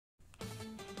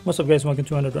What's up guys, welcome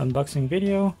to another unboxing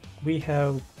video. We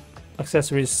have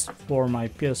accessories for my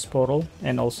PS Portal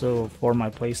and also for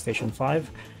my PlayStation 5.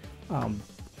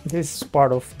 This is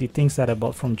part of the things that I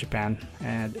bought from Japan,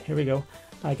 and here we go.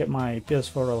 I got my PS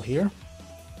Portal here.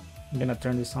 I'm gonna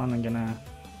turn this on. I'm gonna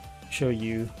show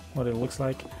you what it looks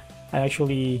like. I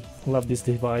actually love this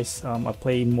device. I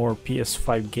play more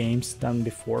PS5 games than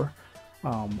before.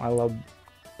 I love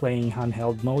playing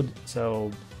handheld mode, so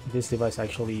this device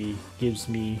actually gives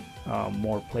me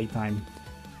more playtime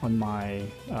on my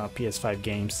PS5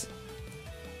 games.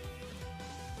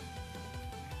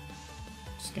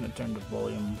 Just gonna turn the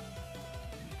volume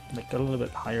like a little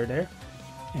bit higher there,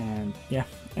 and yeah,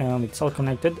 it's all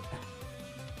connected.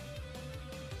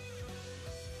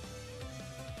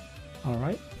 All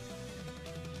right,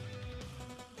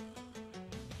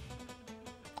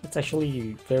 it's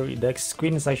actually the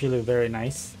screen is actually very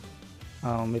nice.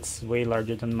 It's way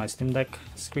larger than my Steam Deck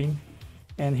screen.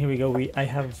 And here we go. I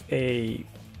have a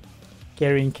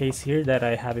carrying case here that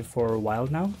I have it for a while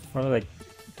now, for like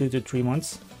 2 to 3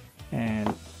 months.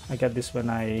 And I got this when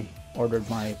I ordered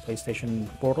my PlayStation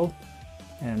Portal.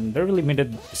 And very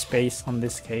limited space on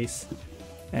this case.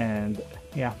 And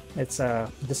yeah, it's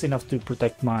just enough to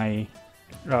protect my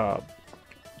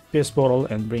PS Portal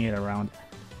and bring it around.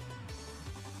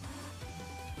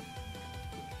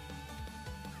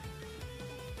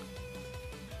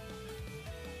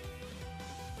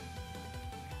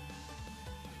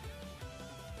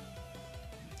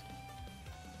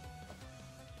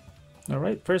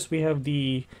 Alright, first we have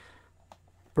the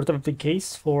protective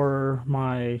case for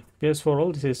my PS4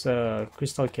 Portal. This is a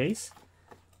crystal case.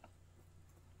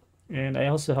 And I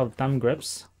also have thumb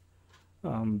grips.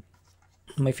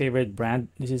 My favorite brand,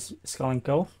 this is Skull &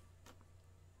 Co.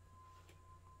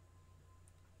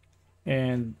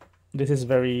 And this is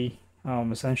very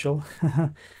essential,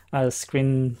 a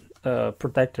screen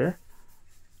protector.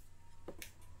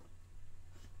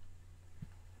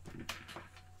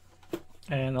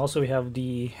 And also we have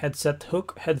the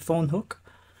headphone hook.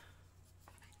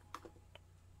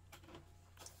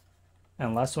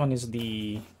 And last one is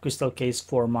the crystal case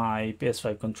for my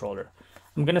PS5 controller.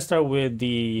 I'm gonna start with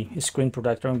the screen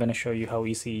protector. I'm gonna show you how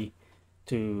easy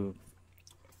to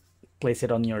place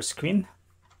it on your screen.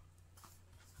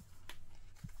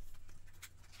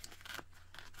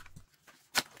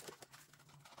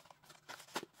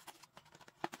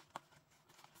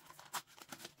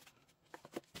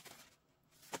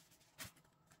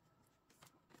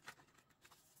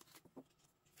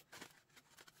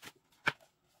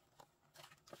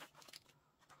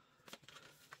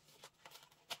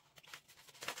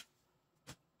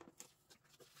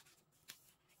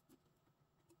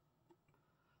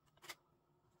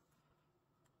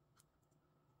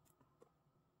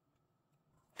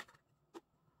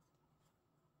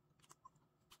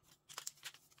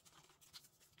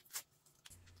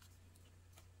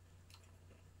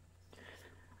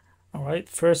 All right,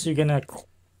 first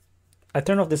I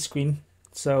turn off the screen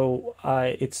so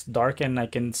it's dark and I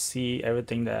can see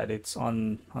everything that it's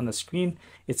on the screen.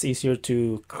 It's easier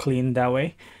to clean that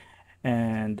way.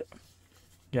 And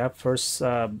yeah, first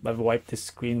I've wiped the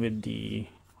screen with the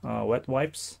wet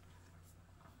wipes.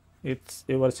 It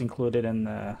was included in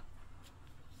the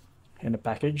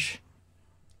package.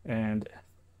 And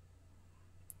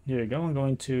here you go. I'm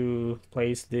going to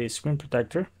place the screen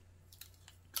protector.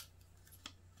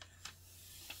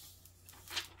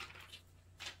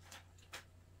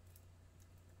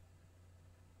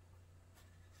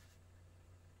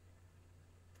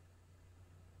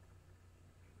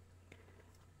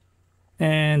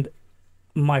 And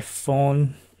my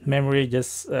phone memory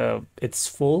just it's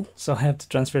full, so I have to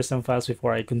transfer some files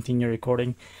before I continue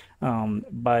recording.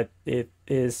 But it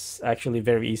is actually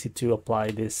very easy to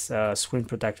apply this screen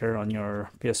protector on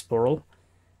your PS Portal.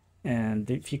 And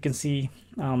if you can see,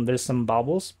 there's some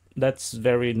bubbles. That's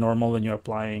very normal when you're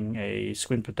applying a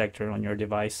screen protector on your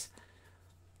device.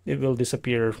 It will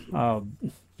disappear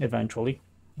eventually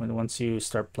once you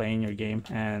start playing your game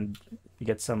and you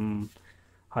get some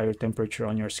higher temperature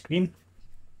on your screen.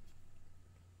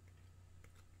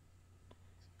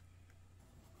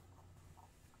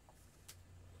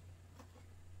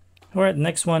 All right,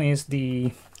 next one is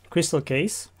the crystal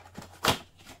case.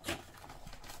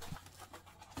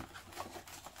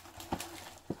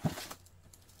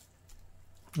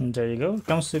 And there you go. It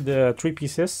comes with the 3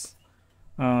 pieces.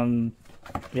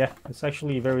 Yeah, it's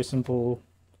actually a very simple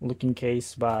looking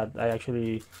case, but I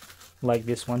actually like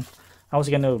this one. I was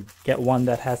gonna get one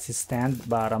that has a stand,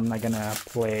 but I'm not gonna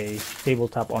play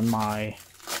tabletop on my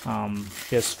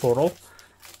PS Portal.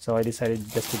 So I decided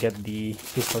just to get the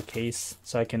crystal case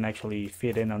so I can actually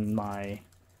fit in on my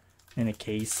in a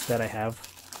case that I have.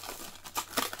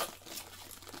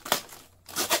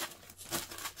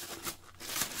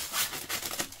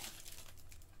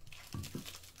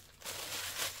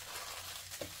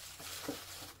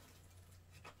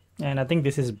 And I think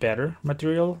this is better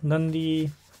material than the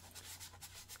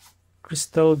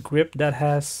crystal grip that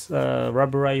has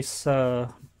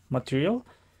rubberized material.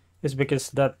 It's because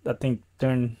that I think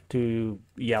turned to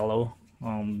yellow.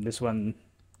 This one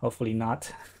hopefully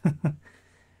not.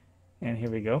 And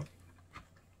here we go.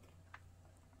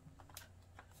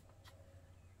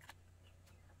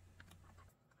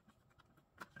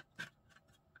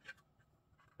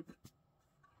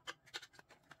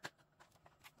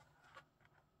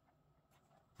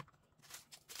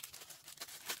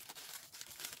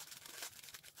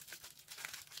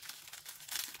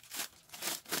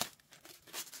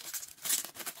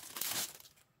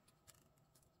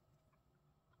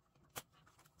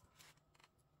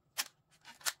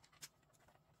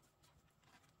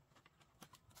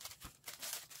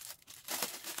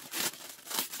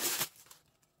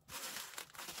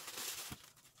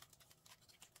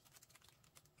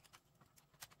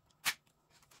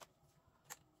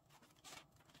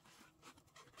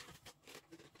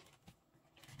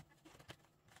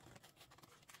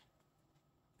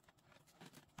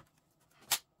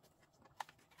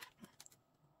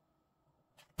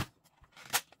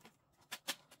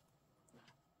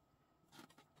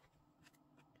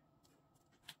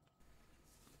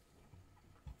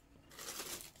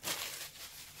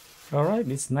 All right,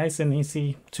 it's nice and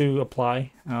easy to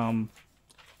apply. My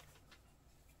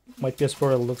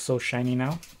PS4 looks so shiny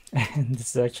now, and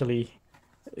this actually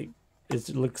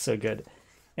it looks so good.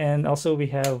 And also we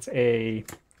have a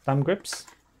thumb grips.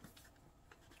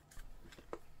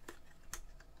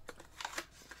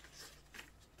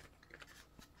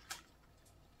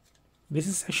 This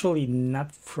is actually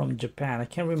not from Japan. I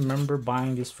can't remember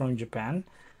buying this from Japan,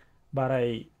 but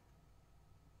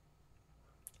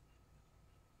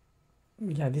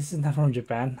yeah, this is not from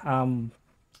Japan.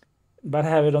 But I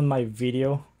have it on my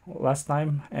video last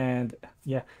time, and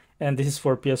yeah, and this is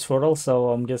for PS4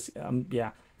 also.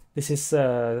 Yeah, this is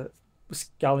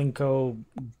Scalinco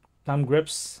thumb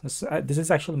grips. This is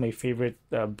actually my favorite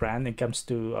brand when it comes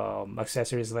to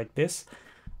accessories like this.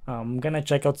 I'm gonna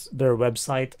check out their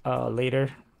website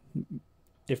later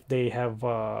if they have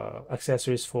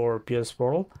accessories for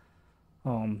PS4.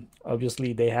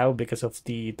 Obviously they have because of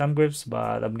the thumb grips,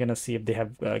 but I'm gonna see if they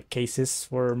have cases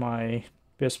for my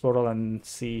PS Portal and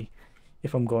see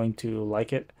if I'm going to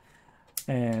like it.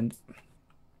 And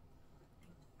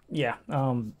yeah,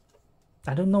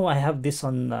 I don't know. I have this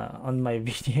on my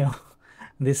video.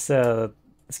 This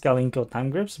Scalinco thumb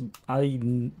grips. I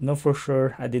know for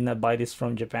sure I did not buy this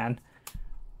from Japan,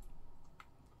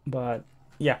 but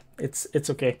yeah, it's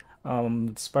okay.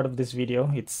 It's part of this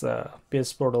video. It's a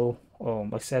PS Portal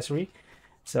accessory.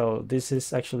 So this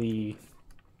is actually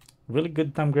really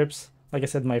good thumb grips. Like I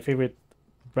said, my favorite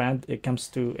brand it comes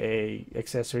to a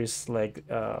accessories like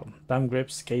thumb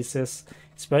grips, cases,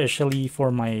 especially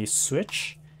for my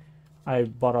Switch. I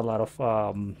bought a lot of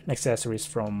accessories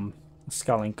from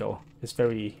Scalinco.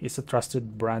 It's a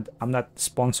trusted brand. I'm not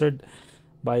sponsored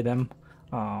by them.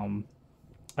 Um,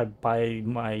 I buy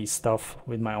my stuff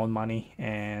with my own money,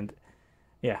 and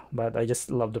yeah, but I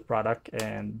just love the product,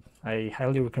 and I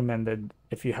highly recommend it.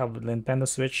 If you have a Nintendo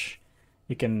Switch,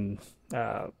 you can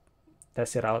uh,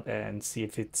 test it out and see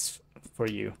if it's for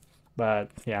you.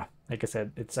 But yeah, like I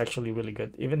said, it's actually really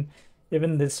good.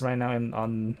 Even this right now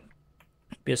on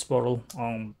PS Portal,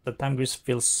 the time grease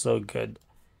feels so good.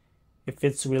 It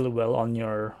fits really well on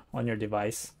your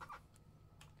device.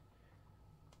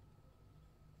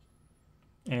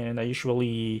 And I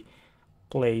usually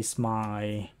place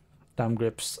my thumb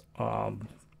grips.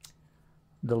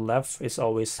 The left is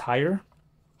always higher,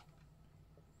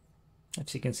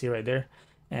 as you can see right there,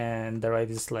 and the right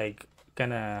is like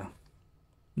kinda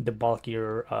the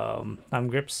bulkier thumb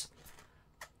grips.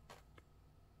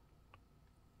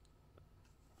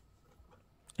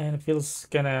 And it feels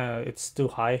kinda it's too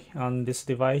high on this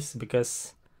device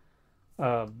because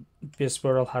uh, PS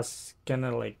Portal has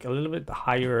kinda like a little bit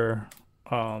higher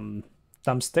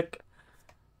thumbstick.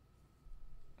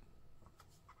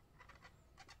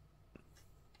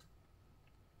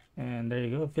 And there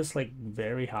you go. It feels like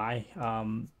very high. I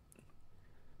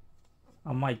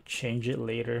might change it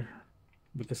later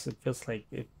because it feels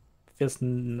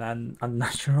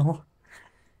unnatural.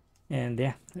 And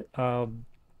yeah, um,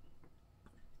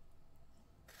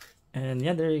 and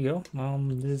yeah, there you go.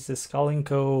 This is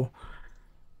Kalinko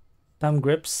thumb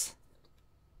grips,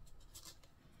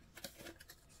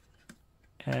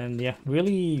 and yeah,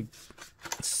 really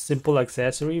simple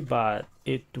accessory, but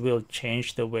it will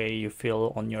change the way you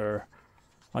feel on your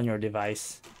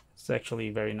device. It's actually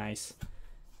very nice.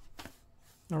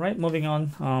 All right, moving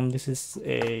on. This is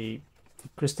a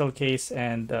crystal case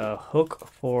and a hook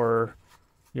for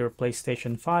your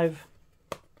PlayStation 5.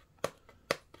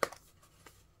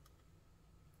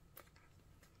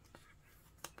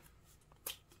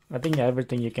 I think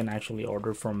everything you can actually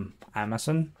order from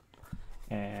Amazon,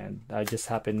 and I just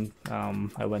happened,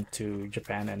 I went to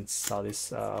Japan and saw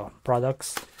these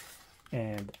products,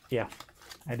 and yeah,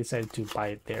 I decided to buy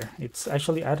it there. It's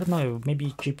actually, I don't know,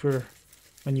 maybe cheaper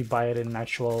when you buy it in an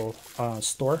actual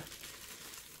store.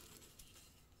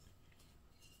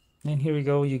 And here we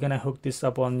go. You're gonna hook this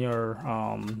up on your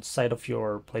side of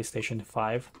your PlayStation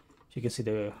 5. You can see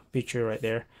the picture right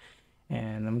there,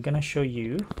 and I'm gonna show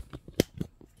you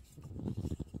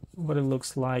what it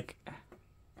looks like.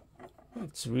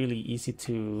 It's really easy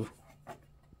to,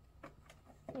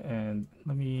 and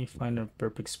let me find a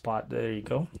perfect spot. There you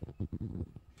go.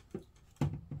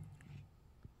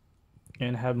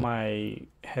 And have my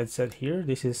headset here.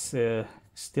 This is a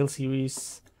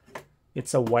SteelSeries.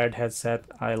 It's a wired headset.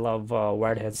 I love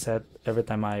wired headset every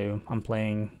time I'm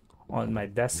playing on my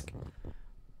desk.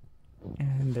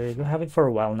 And there you go. I have it for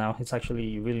a while now. It's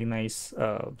actually really nice.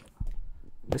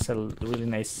 There's a really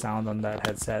nice sound on that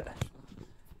headset.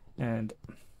 And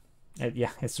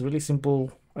yeah, it's really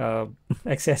simple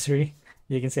accessory.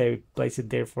 You can say I place it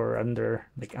there for under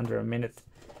a minute.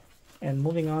 And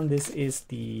moving on, this is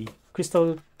the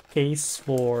crystal case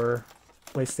for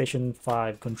PlayStation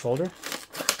 5 controller.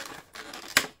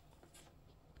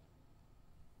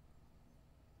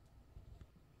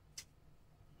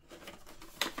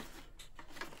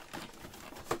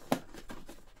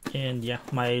 And yeah,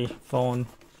 my phone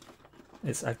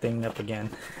is acting up again.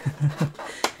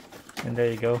 And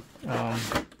there you go.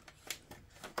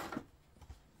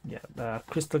 Yeah, the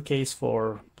crystal case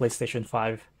for PlayStation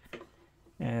 5.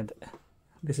 And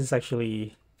this is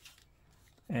actually,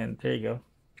 and there you go.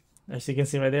 As you can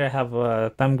see right there, I have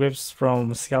thumb grips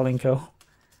from Scaling Co.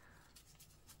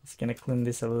 Just gonna clean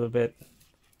this a little bit.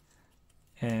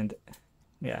 And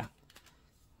yeah,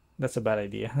 that's a bad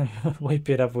idea. Wipe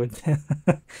it up with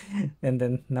and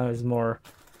then now there's more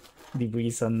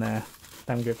debris on the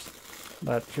thumb grips.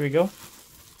 But here we go.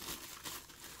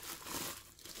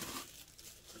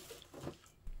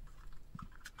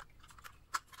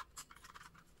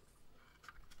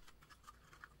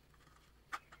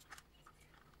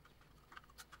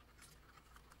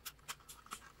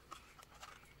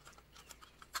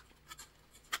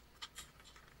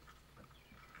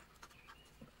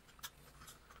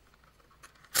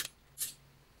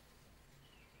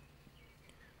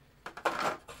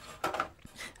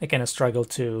 I kind of struggle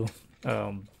to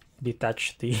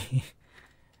detach the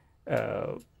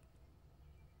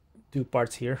two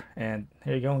parts here, and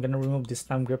here you go. I'm gonna remove this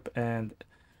thumb grip, and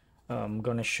I'm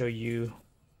gonna show you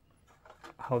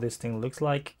how this thing looks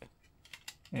like.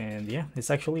 And yeah, it's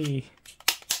actually,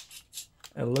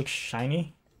 it looks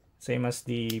shiny, same as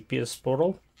the PS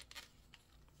Portal.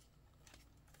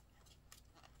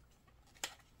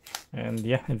 And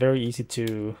yeah, very easy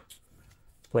to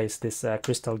place this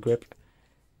crystal grip,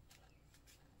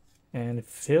 and it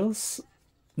feels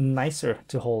nicer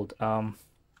to hold. I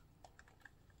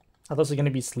thought it was gonna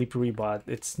be slippery, but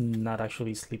it's not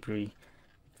actually slippery.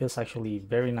 It feels actually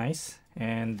very nice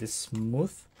and it's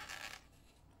smooth.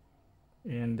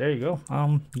 And there you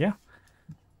go. Yeah,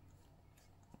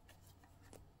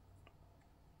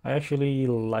 I actually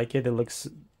like it. It looks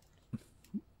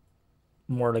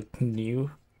more like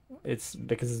new. It's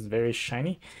because it's very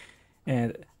shiny.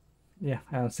 And yeah,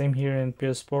 same here in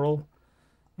PS Portal.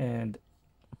 And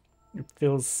it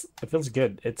feels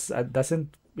good. It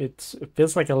doesn't, it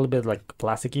feels like a little bit like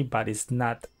plasticky, but it's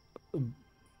not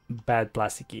bad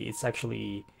plasticky. It's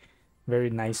actually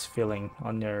very nice feeling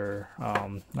on your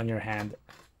hand.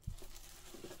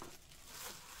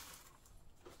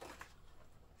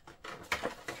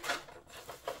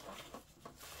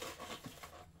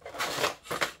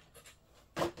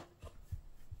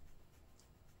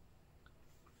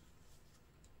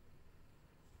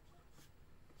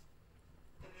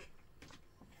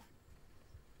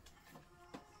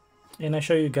 And I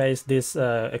show you guys this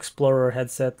Explorer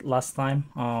headset last time.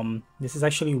 This is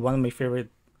actually one of my favorite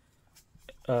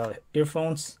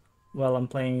earphones while I'm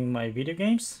playing my video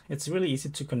games. It's really easy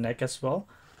to connect as well.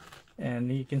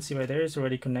 And you can see right there, it's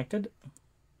already connected.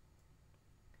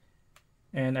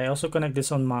 And I also connect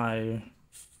this on my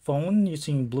phone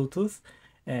using Bluetooth.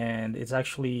 And it's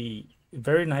actually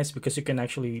very nice because you can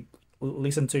actually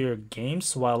listen to your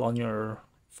games while on your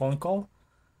phone call.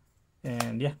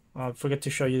 And yeah, I forgot to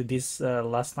show you this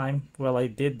last time. Well, I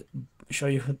did show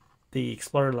you the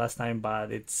Explorer last time,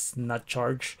 but it's not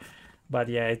charged. But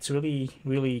yeah, it's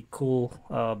really cool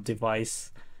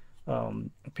device,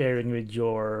 pairing with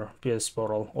your PS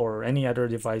Portal or any other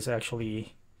device.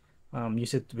 Actually,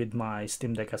 use it with my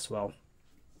Steam Deck as well.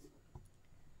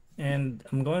 And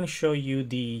I'm going to show you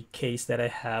the case that I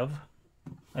have.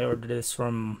 I ordered this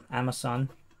from Amazon,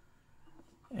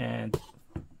 and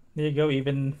there you go.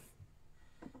 Even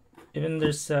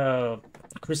there's a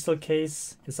crystal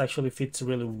case. This actually fits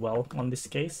really well on this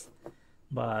case,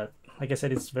 but like I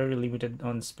said, it's very limited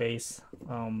on space.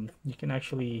 You can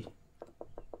actually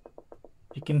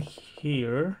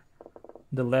hear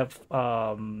the left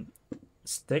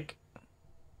stick.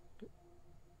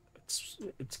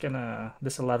 It's gonna,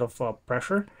 there's a lot of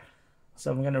pressure,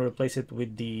 so I'm gonna replace it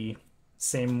with the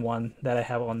same one that I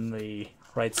have on the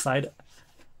right side,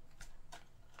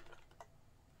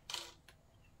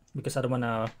 because I don't want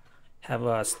to have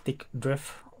a stick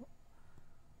drift.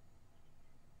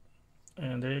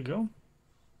 And there you go.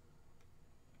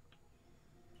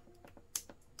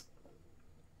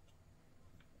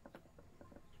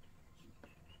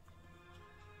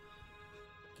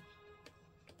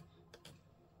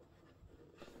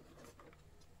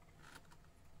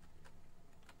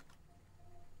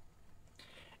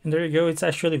 And there you go. It's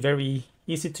actually very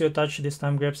easy to attach this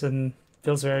thumb grips and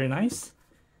feels very nice.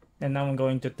 And now I'm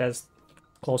going to test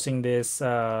closing this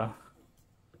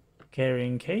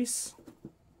carrying case.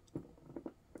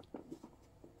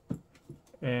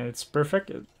 And it's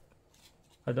perfect.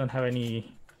 I don't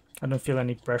feel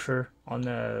any pressure on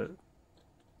the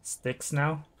sticks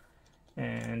now.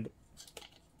 And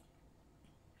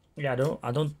yeah,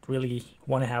 I don't really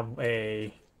want to have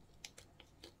a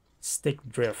stick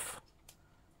drift.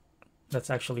 That's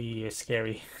actually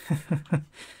scary.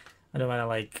 I don't want to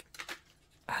like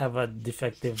have a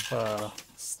defective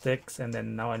sticks and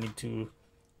then now I need to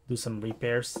do some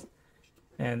repairs.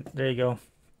 And there you go.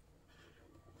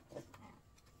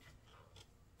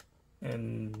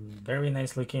 And very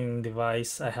nice looking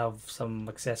device. I have some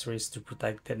accessories to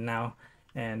protect it now,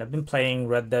 and I've been playing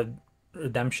Red Dead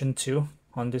Redemption 2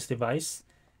 on this device,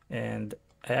 and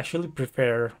I actually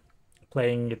prefer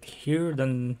playing it here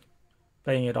than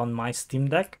playing it on my Steam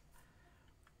Deck.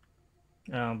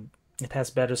 It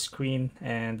has better screen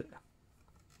and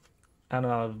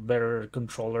a better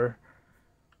controller,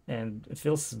 and it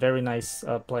feels very nice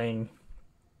playing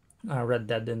Red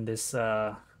Dead in this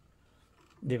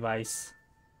device.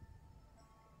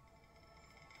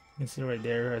 You can see right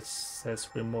there it says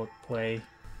remote play.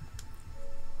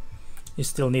 You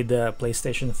still need the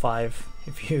PlayStation 5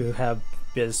 if you have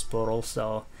PS Portal,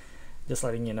 so just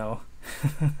letting you know.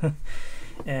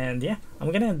 And yeah,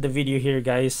 I'm gonna end the video here,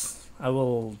 guys. I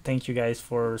will thank you guys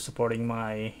for supporting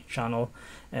my channel,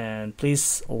 and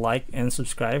please like and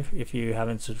subscribe if you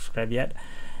haven't subscribed yet,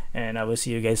 and I will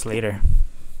see you guys later.